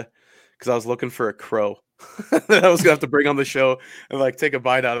yesterday, because I was looking for a crow that I was gonna have to bring on the show and like take a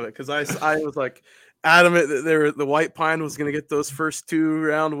bite out of it. Cause I was like adamant that the White Pine was gonna get those first 2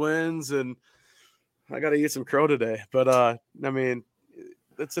 round wins, and I got to eat some crow today. But I mean,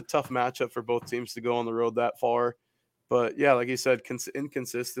 it's a tough matchup for both teams to go on the road that far. But yeah, like you said,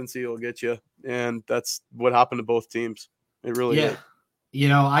 inconsistency will get you, and that's what happened to both teams. It really did. You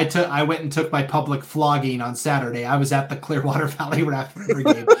know, I went and took my public flogging on Saturday. I was at the Clearwater Valley Raft River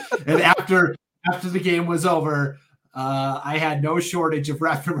game, and after the game was over, I had no shortage of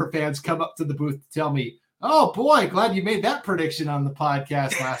Raft River fans come up to the booth to tell me, "Oh boy, glad you made that prediction on the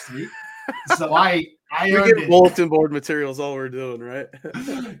podcast last week." So I get bulletin board materials, all we're doing, right?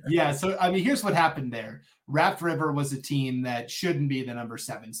 Yeah. So I mean, here's what happened there. Raft River was a team that shouldn't be the number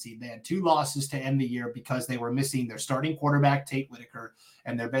 7 seed. They had 2 losses to end the year because they were missing their starting quarterback, Tate Whitaker,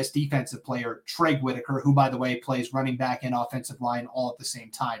 and their best defensive player, Trey Whitaker, who, by the way, plays running back and offensive line all at the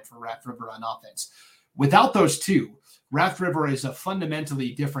same time for Raft River on offense. Without those 2, Raft River is a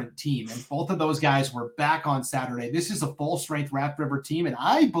fundamentally different team, and both of those guys were back on Saturday. This is a full-strength Raft River team, and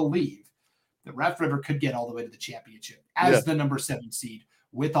I believe that Raft River could get all the way to the championship as the number 7 seed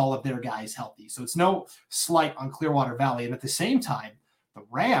with all of their guys healthy. So it's no slight on Clearwater Valley. And at the same time, the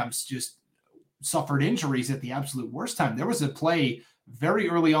Rams just suffered injuries at the absolute worst time. There was a play very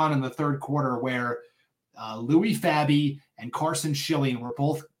early on in the third quarter where Louis Fabi and Carson Schilling were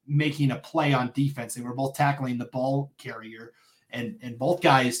both making a play on defense. They were both tackling the ball carrier, and both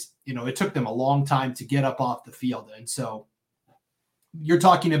guys, you know, it took them a long time to get up off the field. And so you're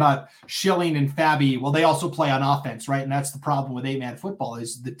talking about Schilling and Fabi. Well, they also play on offense, right? And that's the problem with 8-man football,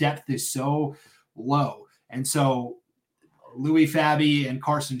 is the depth is so low. And so Louis Fabi and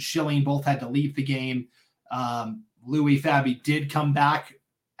Carson Schilling both had to leave the game. Louis Fabi did come back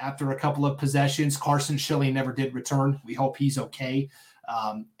after a couple of possessions. Carson Schilling never did return. We hope he's okay.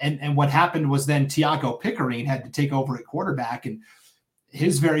 And what happened was then Tiago Pickering had to take over at quarterback, and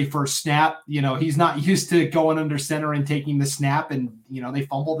his very first snap, he's not used to going under center and taking the snap, and they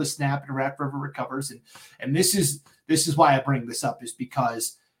fumble the snap and Rat River recovers. And this is why I bring this up, is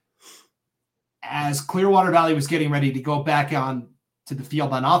because as Clearwater Valley was getting ready to go back on to the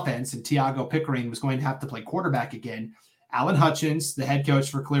field on offense, and Tiago Pickering was going to have to play quarterback again, Alan Hutchins, the head coach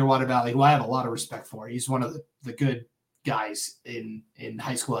for Clearwater Valley, who I have a lot of respect for, he's one of the good guys in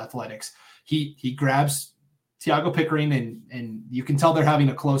high school athletics. He grabs Tiago Pickering, and you can tell they're having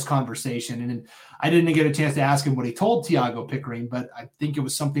a close conversation. And I didn't get a chance to ask him what he told Tiago Pickering, but I think it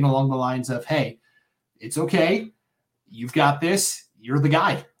was something along the lines of, hey, it's okay. You've got this. You're the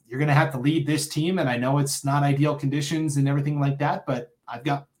guy. You're going to have to lead this team. And I know it's not ideal conditions and everything like that, but I've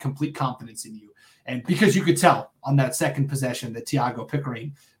got complete confidence in you. And because you could tell on that second possession that Tiago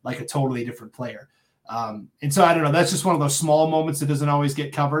Pickering, like a totally different player. And so I don't know, that's just one of those small moments that doesn't always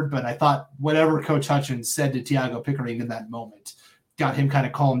get covered, but I thought whatever Coach Hutchins said to Tiago Pickering in that moment got him kind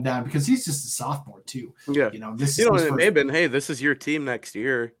of calmed down, because he's just a sophomore too. Yeah. It may have been, hey, this is your team next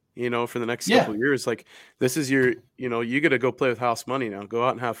year, for the next couple of years. Like, this is your, you got to go play with house money now. Go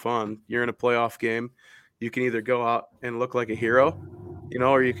out and have fun. You're in a playoff game. You can either go out and look like a hero,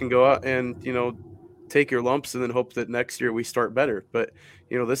 or you can go out and, take your lumps and then hope that next year we start better. But,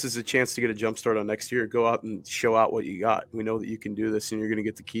 this is a chance to get a jump start on next year. Go out and show out what you got. We know that you can do this, and you're going to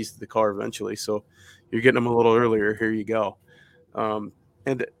get the keys to the car eventually. So you're getting them a little earlier. Here you go. And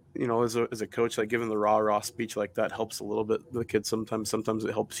as a coach, like, giving the rah-rah speech like that helps a little bit the kids. Sometimes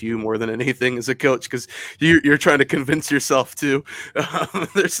it helps you more than anything as a coach, because you're trying to convince yourself too. I'm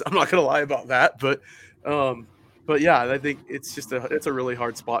not going to lie about that, but yeah, I think it's a really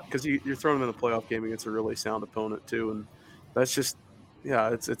hard spot, because you're throwing them in the playoff game against a really sound opponent too, and that's just,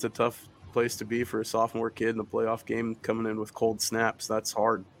 it's a tough place to be for a sophomore kid in a playoff game coming in with cold snaps. That's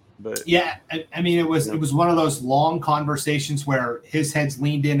hard. But yeah, I mean, it was one of those long conversations where his head's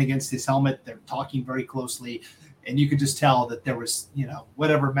leaned in against his helmet. They're talking very closely, and you could just tell that there was,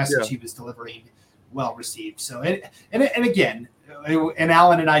 whatever message he was delivering, well received. So, and again, and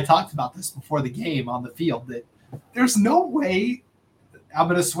Alan and I talked about this before the game on the field, that there's no way, I'm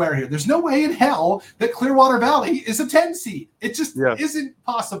going to swear here, there's no way in hell that Clearwater Valley is a 10 seed. It just isn't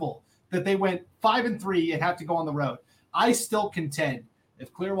possible that they went 5-3 and have to go on the road. I still contend,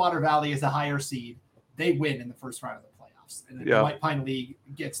 if Clearwater Valley is a higher seed, they win in the first round of the playoffs, and the White Pine League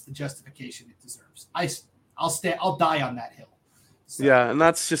gets the justification it deserves. I'll die on that hill. So. Yeah, and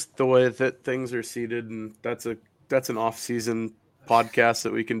that's just the way that things are seeded, and that's an off-season podcast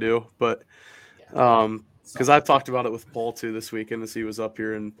that we can do. But because I've talked about it with Paul too this weekend as he was up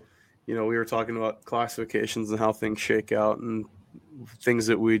here, and we were talking about classifications and how things shake out and things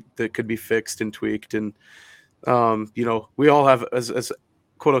that could be fixed and tweaked, and we all have as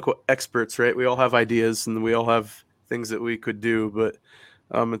quote unquote experts, right? We all have ideas and we all have things that we could do, but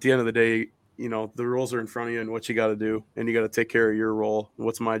at the end of the day, the rules are in front of you and what you got to do, and you got to take care of your role.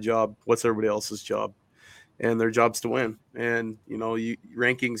 What's my job? What's everybody else's job? And their job's to win. And,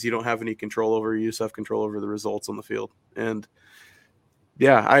 rankings, you don't have any control over. You just have control over the results on the field. And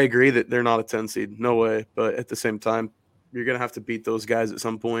yeah, I agree that they're not a 10 seed. No way. But at the same time, you're going to have to beat those guys at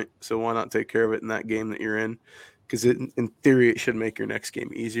some point. So why not take care of it in that game that you're in? Because in theory, it should make your next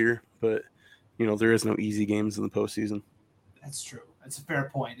game easier. But, there is no easy games in the postseason. That's true. That's a fair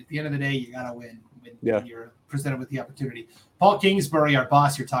point. At the end of the day, you got to win when you're presented with the opportunity. Paul Kingsbury, our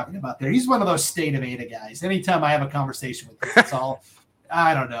boss you're talking about there, he's one of those state of Ada guys. Anytime I have a conversation with him, it's all,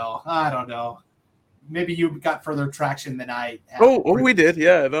 I don't know. Maybe you got further traction than I have. Oh, we did.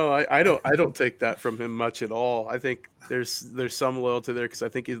 Yeah, no, I don't take that from him much at all. I think there's some loyalty there, because I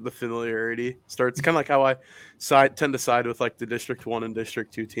think the familiarity starts kind of like how I tend to side with like the District 1 and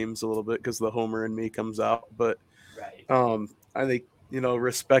District 2 teams a little bit, because the homer in me comes out. But I think,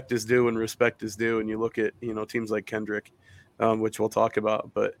 respect is due, and respect is due. And you look at, teams like Kendrick, which we'll talk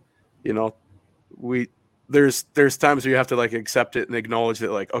about, but, there's times where you have to like accept it and acknowledge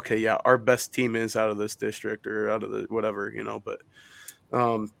that, like, okay, yeah, our best team is out of this district or out of the whatever, but,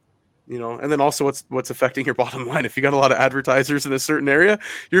 and then also what's affecting your bottom line. If you got a lot of advertisers in a certain area,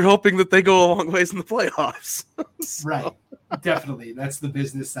 you're hoping that they go a long ways in the playoffs. So. Right. Definitely. That's the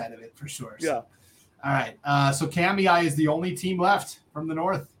business side of it for sure. So. Yeah. All right. So Cami is the only team left from the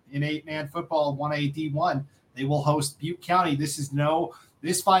North in 8-man football, 1A D1. They will host Butte County.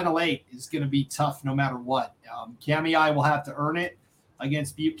 This Final 8 is going to be tough no matter what. Cami will have to earn it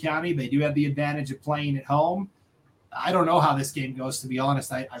against Butte County. They do have the advantage of playing at home. I don't know how this game goes, to be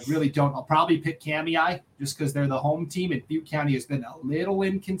honest. I really don't. I'll probably pick Cami just because they're the home team, and Butte County has been a little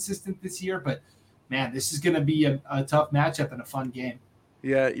inconsistent this year. But, man, this is going to be a tough matchup and a fun game.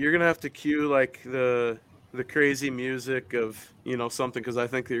 Yeah, you're gonna have to cue like the crazy music of something, because I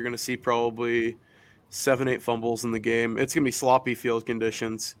think that you're gonna see probably 7-8 fumbles in the game. It's gonna be sloppy field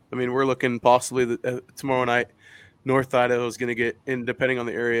conditions. I mean, we're looking possibly tomorrow night. North Idaho is gonna get in, depending on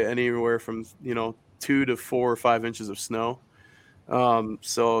the area, anywhere from 2 to 4 or 5 inches of snow.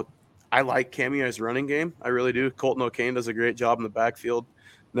 So I like Camiai's running game. I really do. Colton O'Kane does a great job in the backfield.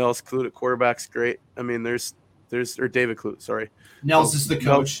 Nels Clute at quarterback's great. I mean, there's or David Clute, sorry. Nels is the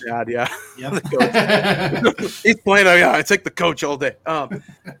Nels' coach. dad, yeah. Yep. The coach. He's playing. Oh yeah, I take the coach all day.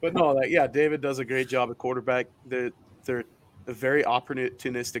 But no, yeah, David does a great job at quarterback. They're a very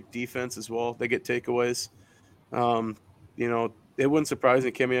opportunistic defense as well. They get takeaways. Um, it wouldn't surprise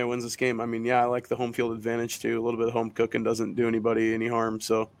me Kamiai wins this game. I mean, yeah, I like the home field advantage too. A little bit of home cooking doesn't do anybody any harm.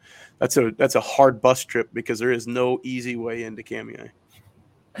 So that's a hard bus trip, because there is no easy way into Kamiai.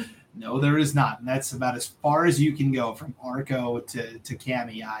 No, there is not. And that's about as far as you can go from Arco to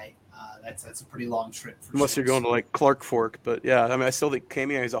Kamiai. That's a pretty long trip. Unless you're going to like Clark Fork. But yeah, I mean, I still think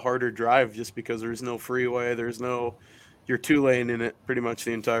Kamiai is a harder drive just because there's no freeway. You're 2-lane in it pretty much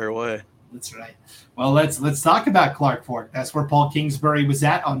the entire way. That's right. Well, let's talk about Clark Fork. That's where Paul Kingsbury was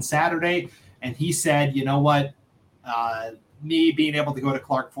at on Saturday. And he said, you know what? Me being able to go to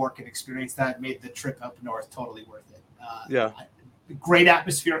Clark Fork and experience that made the trip up north totally worth it. Yeah. Great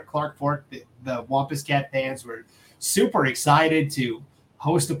atmosphere at Clark Fork. The Wampus Cat fans were super excited to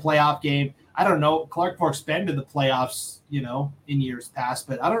host a playoff game. I don't know. Clark Fork's been to the playoffs, in years past,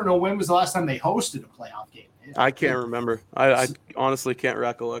 but I don't know when was the last time they hosted a playoff game. I can't remember. I honestly can't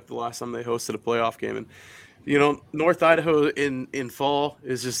recollect the last time they hosted a playoff game. And North Idaho in fall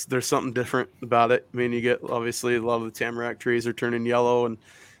is just, there's something different about it. I mean, you get obviously a lot of the tamarack trees are turning yellow, and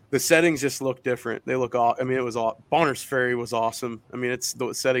the settings just look different. They look I mean, it was Bonner's Ferry was awesome. I mean, it's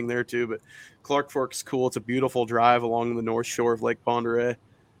the setting there too, but Clark Fork's cool. It's a beautiful drive along the north shore of Lake Pend Oreille.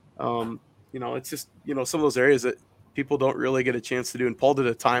 It's just some of those areas that people don't really get a chance to do. And Paul did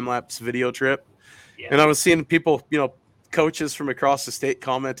a time lapse video trip, and I was seeing people, coaches from across the state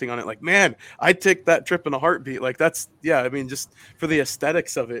commenting on it, like, man, I'd take that trip in a heartbeat. Like I mean, just for the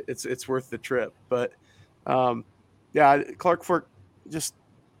aesthetics of it, it's worth the trip. But Clark Fork just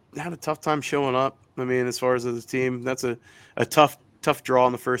had a tough time showing up. I mean, as far as the team, that's a tough draw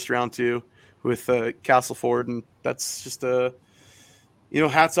in the first round too, with Castleford, and that's just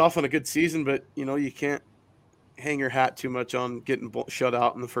hats off on a good season. But you can't hang your hat too much on getting shut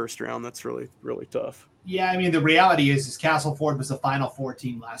out in the first round. That's really, really tough. Yeah, I mean, the reality is Castleford was a Final Four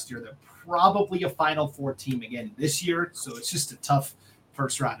team last year. They're probably a Final Four team again this year, so it's just a tough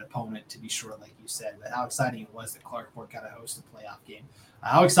first-round opponent, to be sure, like you said. But how exciting it was that Clark Fork got to host a playoff game.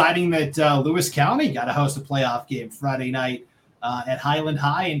 How exciting that Lewis County got to host a playoff game Friday night at Highland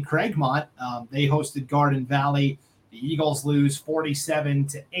High in Craigmont. They hosted Garden Valley. The Eagles lose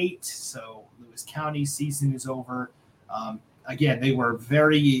 47-8, so Lewis County's season is over. Again, they were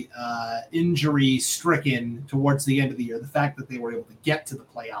very injury-stricken towards the end of the year. The fact that they were able to get to the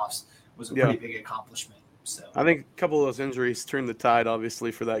playoffs was a pretty big accomplishment. So I think a couple of those injuries turned the tide,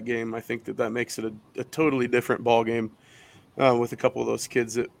 obviously, for that game. I think that makes it a totally different ball game with a couple of those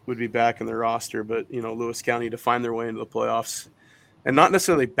kids that would be back in their roster. But, Lewis County to find their way into the playoffs, and not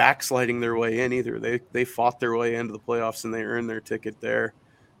necessarily backsliding their way in either. They fought their way into the playoffs, and they earned their ticket there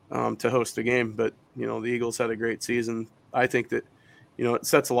to host a game. But, the Eagles had a great season. I think that, it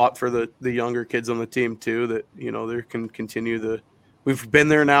sets a lot for the younger kids on the team too, that, they can continue we've been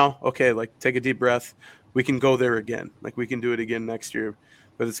there now. Okay, like, take a deep breath. We can go there again. Like, we can do it again next year,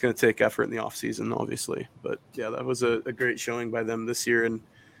 but it's going to take effort in the off season, obviously. But yeah, that was a great showing by them this year. And,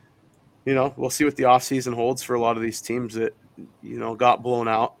 we'll see what the off season holds for a lot of these teams that, got blown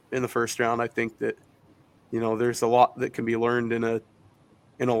out in the first round. I think that, there's a lot that can be learned in a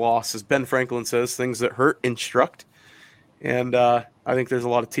loss. As Ben Franklin says, things that hurt instruct. And I think there's a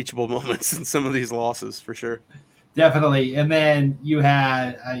lot of teachable moments in some of these losses for sure. Definitely. And then you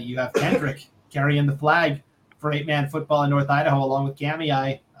have Kendrick carrying the flag for 8-man football in North Idaho along with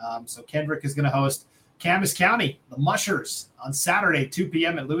Kamiai. So Kendrick is going to host Camas County, the Mushers, on Saturday, 2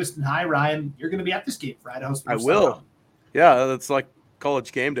 p.m. at Lewiston High. Ryan, you're going to be at this game for Idaho Sports. I will. Yeah, that's like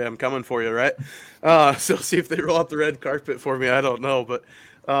college game day. I'm coming for you, right? So see if they roll out the red carpet for me. I don't know.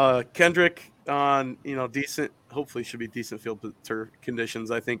 But Kendrick on, decent, hopefully should be decent field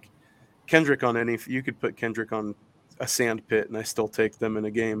conditions. I think Kendrick on you could put Kendrick on a sand pit and I still take them in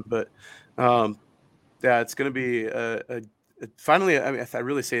a game. But it's going to be finally, I mean, if I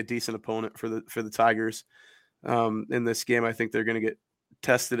really say a decent opponent for the Tigers in this game. I think they're going to get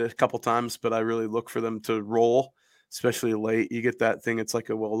tested a couple times, but I really look for them to roll, especially late. You get that thing, it's like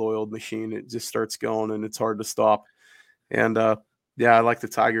a well-oiled machine. It just starts going and it's hard to stop. And Yeah, I like the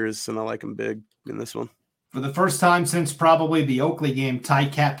Tigers, and I like them big in this one. For the first time since probably the Oakley game, Ty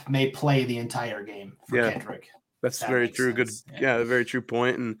Kep may play the entire game for Kendrick. That's very true. Sense. Good. Yeah, very true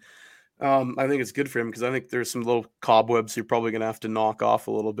point. And I think it's good for him because I think there's some little cobwebs you're probably going to have to knock off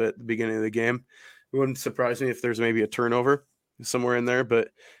a little bit at the beginning of the game. It wouldn't surprise me if there's maybe a turnover somewhere in there, and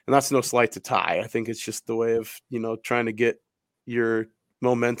that's no slight to Ty. I think it's just the way of, trying to get your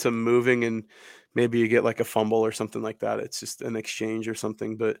momentum moving, and maybe you get like a fumble or something like that. It's just an exchange or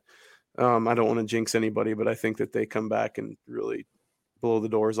something, but I don't want to jinx anybody, but I think that they come back and really blow the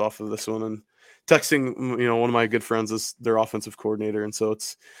doors off of this one. And texting, one of my good friends is their offensive coordinator, and so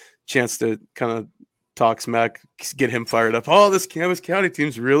it's a chance to kind of talk smack, get him fired up. Oh, this Camas County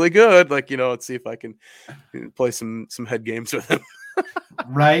team's really good. Let's see if I can play some head games with him.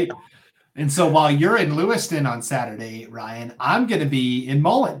 Right. And so while you're in Lewiston on Saturday, Ryan, I'm going to be in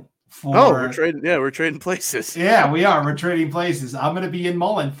Mullen. We're trading places. Yeah, we are. We're trading places. I'm going to be in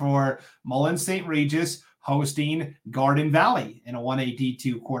Mullen for Mullen St. Regis hosting Garden Valley in a 1A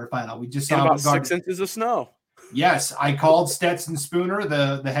D2 quarterfinal. We just saw about 6 inches of snow. Yes, I called Stetson Spooner,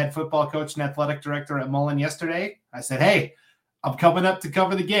 the head football coach and athletic director at Mullen yesterday. I said, hey, I'm coming up to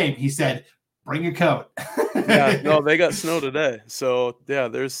cover the game. He said, bring a coat. They got snow today. So,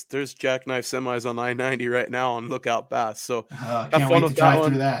 there's jackknife semis on I-90 right now on Lookout Bass. So, can't wait to drive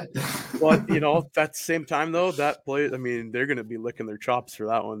through that. But, at the same time, though, that play, they're going to be licking their chops for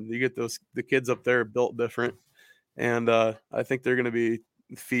that one. You get the kids up there built different. And I think they're going to be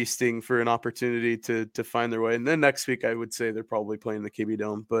feasting for an opportunity to find their way. And then next week, I would say they're probably playing the KB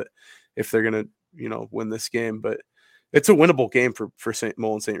Dome, but if they're going to, win this game, but it's a winnable game for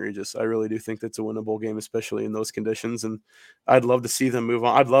Mullen St. Regis. I really do think that's a winnable game, especially in those conditions. And I'd love to see them move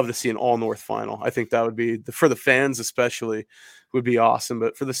on. I'd love to see an all North final. I think that would be for the fans, especially, would be awesome.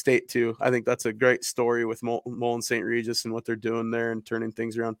 But for the state too, I think that's a great story with Mullen St. Regis and what they're doing there and turning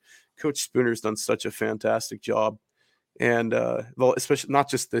things around. Coach Spooner's done such a fantastic job. And especially not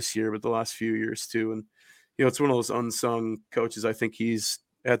just this year, but the last few years too. And, it's one of those unsung coaches. I think he's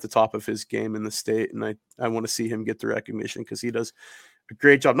at the top of his game in the state. And I want to see him get the recognition because he does a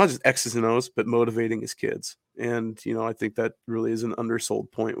great job, not just X's and O's, but motivating his kids. And, I think that really is an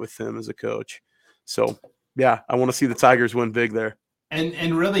undersold point with him as a coach. So, I want to see the Tigers win big there.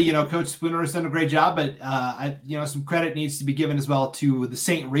 And really, Coach Spooner has done a great job, but some credit needs to be given as well to the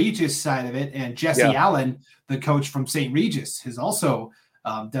St. Regis side of it. And Jesse Allen, the coach from St. Regis, has also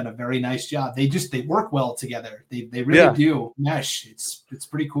done a very nice job. They work well together. They really do mesh. It's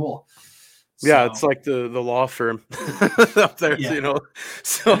pretty cool. So, it's like the law firm up there,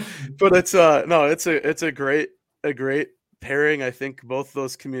 So, but it's it's a great pairing. I think both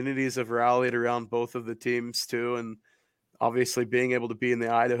those communities have rallied around both of the teams too, and obviously being able to be in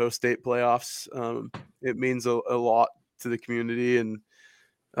the Idaho State playoffs, it means a lot to the community. And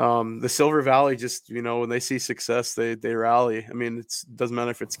the Silver Valley, just, when they see success, they rally. It doesn't matter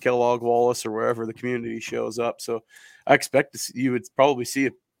if it's Kellogg, Wallace, or wherever the community shows up. So I expect you would probably see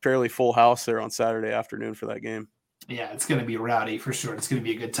a fairly full house there on Saturday afternoon for that game. Yeah, it's going to be rowdy for sure. It's going to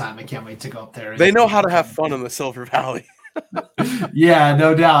be a good time. I can't wait to go up there. They know how to have fun in the Silver Valley. Yeah,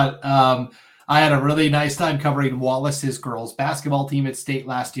 no doubt. I had a really nice time covering Wallace's girls basketball team at state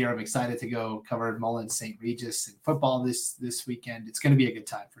last year. I'm excited to go cover Mullen St. Regis and football this weekend. It's going to be a good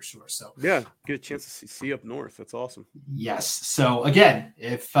time for sure. So get a chance to see up north. That's awesome. Yes. So again,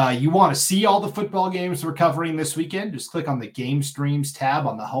 if you want to see all the football games we're covering this weekend, just click on the game streams tab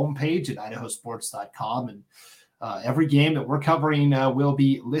on the homepage at idahosports.com. And every game that we're covering will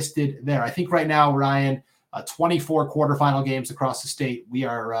be listed there. I think right now, Ryan, 24 quarterfinal games across the state. We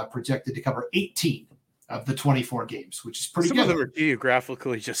are projected to cover 18 of the 24 games, which is pretty good. Some of them are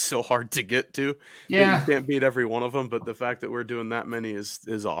geographically just so hard to get to. Yeah. You can't beat every one of them, but the fact that we're doing that many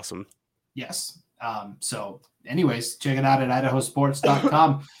is awesome. Yes. So anyways, check it out at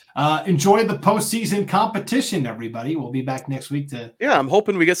idahosports.com. Enjoy the postseason competition, everybody. We'll be back next week to. Yeah, I'm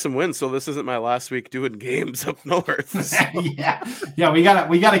hoping we get some wins. So this isn't my last week doing games up north. So. Yeah, we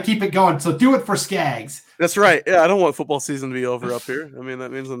gotta keep it going. So do it for Skaggs. That's right. Yeah, I don't want football season to be over up here.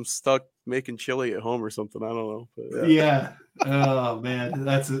 That means I'm stuck making chili at home or something. I don't know. But yeah. Oh man,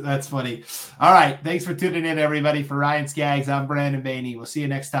 that's funny. All right, thanks for tuning in, everybody. For Ryan Skaggs, I'm Brandon Bainey. We'll see you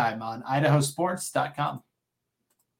next time on idahosports.com.